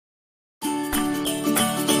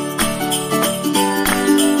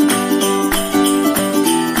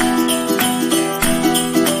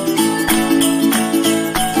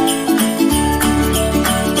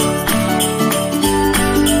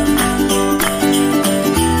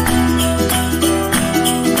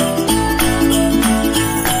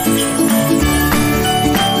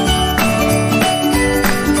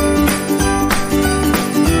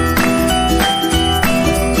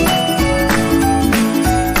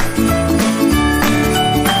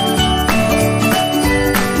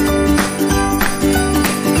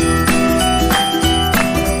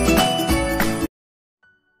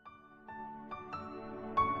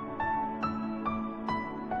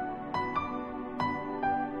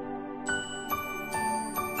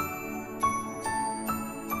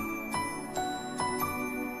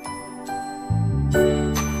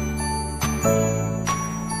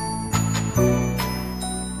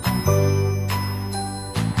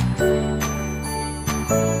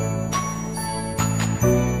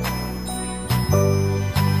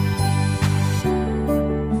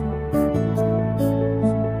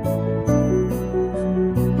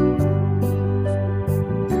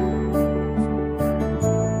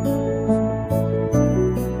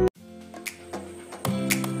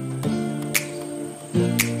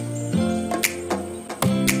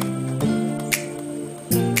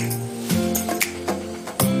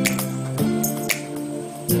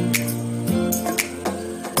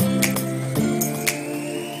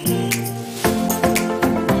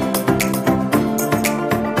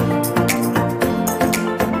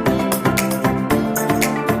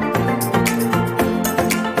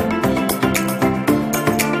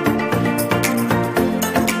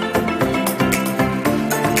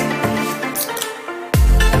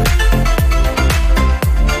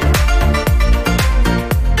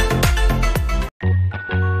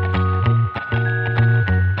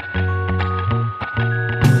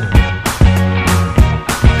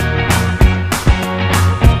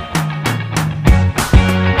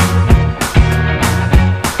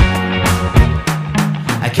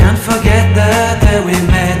day we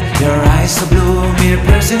met. Your eyes so blue, me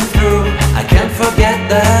piercing through. I can't forget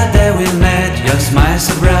the day we met. Your smile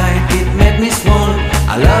so bright, it made me swoon.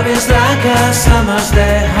 Our love is like a summer's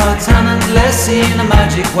day, hot and endless in a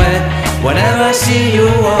magic way. Whenever I see you,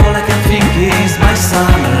 all I can think is my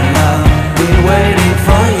summer love. Been waiting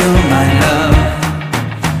for you, my love.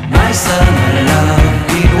 My summer love.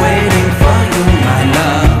 Been waiting for you, my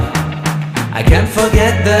love. I can't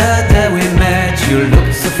forget the day we met. You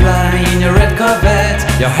looked so fly in your red Corvette.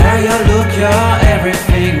 Your hair, your look, your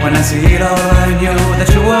everything. When I see it all, I knew that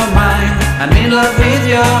you were mine. I'm in love with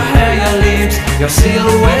your hair, your lips, your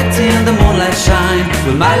silhouette in the moonlight shine.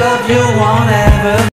 With my love you won't ever